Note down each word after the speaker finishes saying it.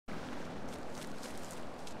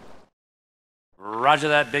Roger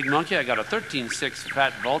that, big monkey. I got a 13-6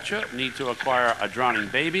 fat vulture. Need to acquire a drowning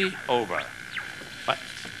baby. Over. What?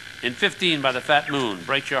 In 15 by the fat moon.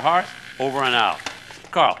 Breaks your heart. Over and out.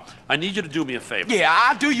 Carl, I need you to do me a favor. Yeah,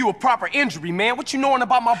 I'll do you a proper injury, man. What you knowing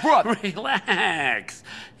about my brother? Relax.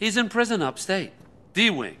 He's in prison upstate.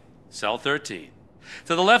 D-Wing, cell 13.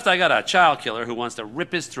 To the left, I got a child killer who wants to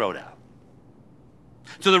rip his throat out.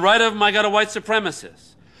 To the right of him, I got a white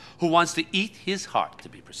supremacist who wants to eat his heart, to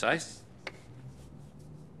be precise.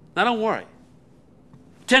 Now, don't worry.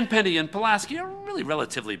 Tenpenny and Pulaski are really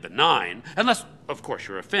relatively benign, unless, of course,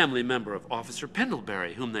 you're a family member of Officer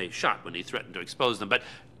Pendlebury, whom they shot when he threatened to expose them. But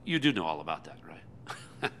you do know all about that,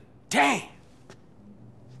 right? Damn.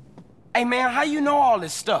 Hey, man, how you know all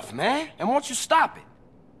this stuff, man? And won't you stop it?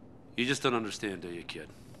 You just don't understand, do you, kid?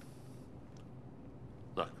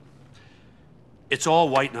 Look, it's all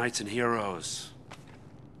white knights and heroes.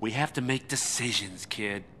 We have to make decisions,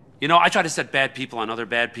 kid. You know, I try to set bad people on other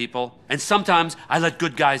bad people, and sometimes I let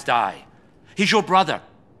good guys die. He's your brother,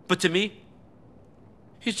 but to me,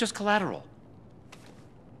 he's just collateral.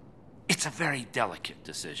 It's a very delicate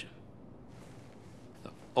decision.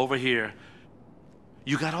 Look, over here,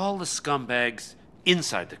 you got all the scumbags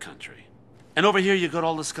inside the country. And over here, you got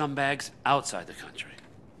all the scumbags outside the country.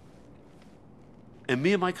 And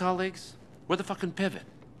me and my colleagues, we're the fucking pivot.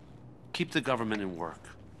 Keep the government in work.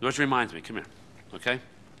 Which reminds me, come here, okay?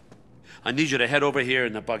 I need you to head over here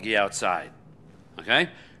in the buggy outside, okay?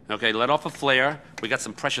 Okay, let off a flare. We got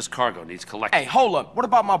some precious cargo needs collecting. Hey, hold up. What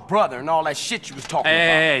about my brother and all that shit you was talking about?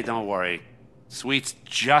 Hey, don't worry. Sweet's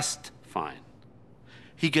just fine.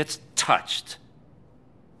 He gets touched.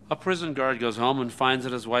 A prison guard goes home and finds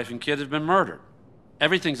that his wife and kid have been murdered.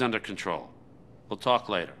 Everything's under control. We'll talk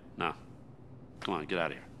later. Now, come on, get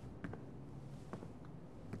out of here.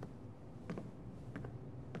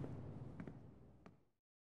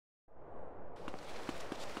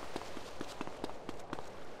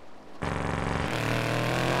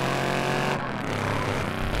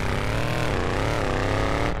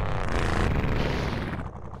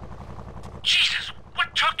 Jesus,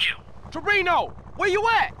 what took you? Torino, where you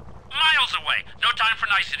at? Miles away. No time for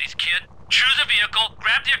niceties, kid. Choose a vehicle,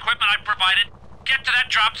 grab the equipment I've provided, get to that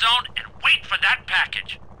drop zone, and wait for that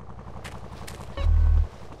package.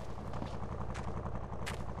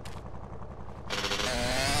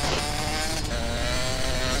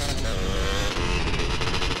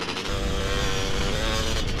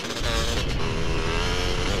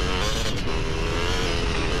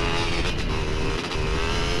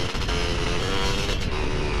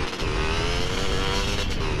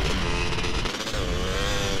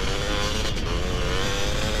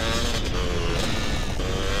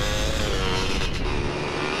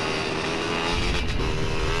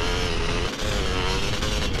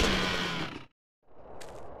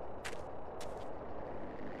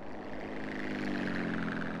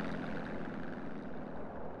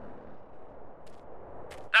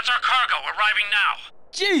 That's our cargo, arriving now.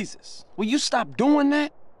 Jesus, will you stop doing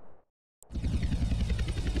that?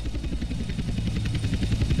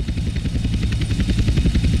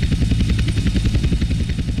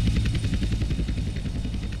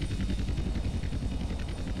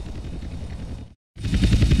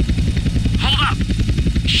 Hold up!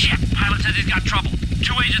 Shit, pilot says he's got trouble.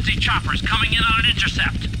 2 agency choppers coming in on an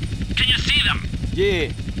intercept. Can you see them?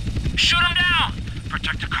 Yeah. Shoot them down!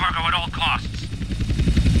 Protect the cargo at all costs.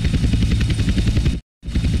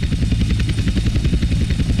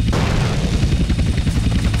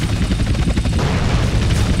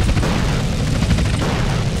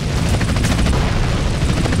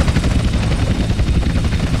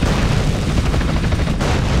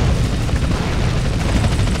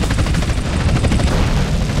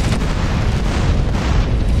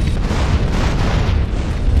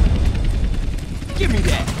 Give me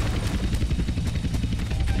that.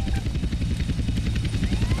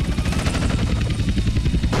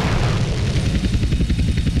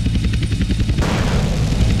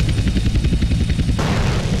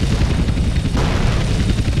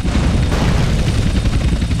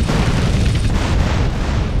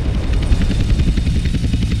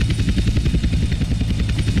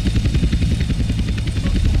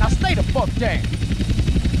 Now stay the fuck down.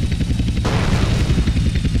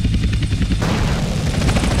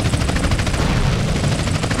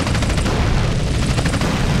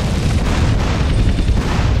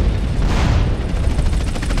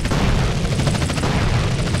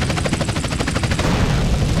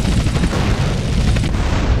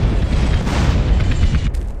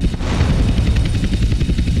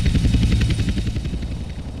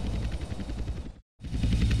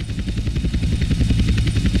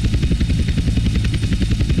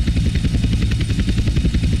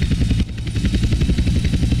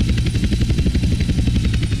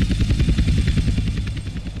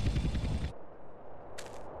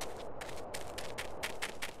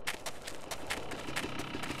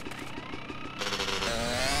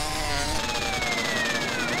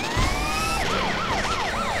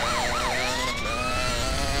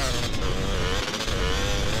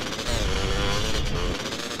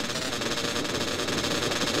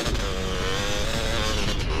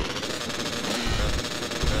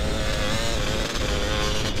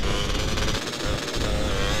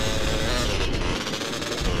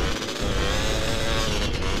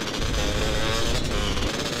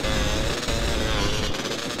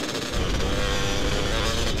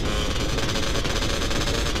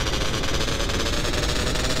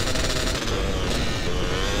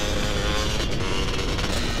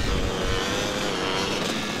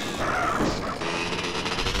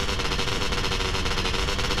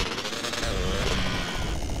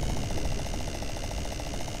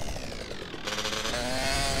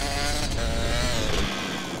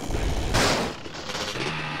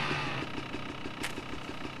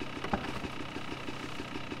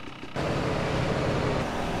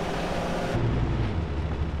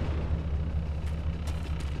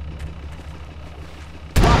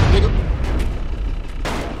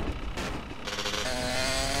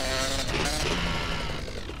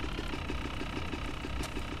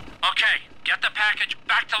 Get the package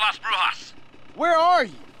back to Las Brujas. Where are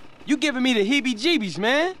you? You giving me the heebie-jeebies,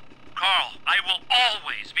 man. Carl, I will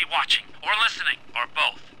always be watching, or listening, or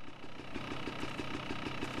both.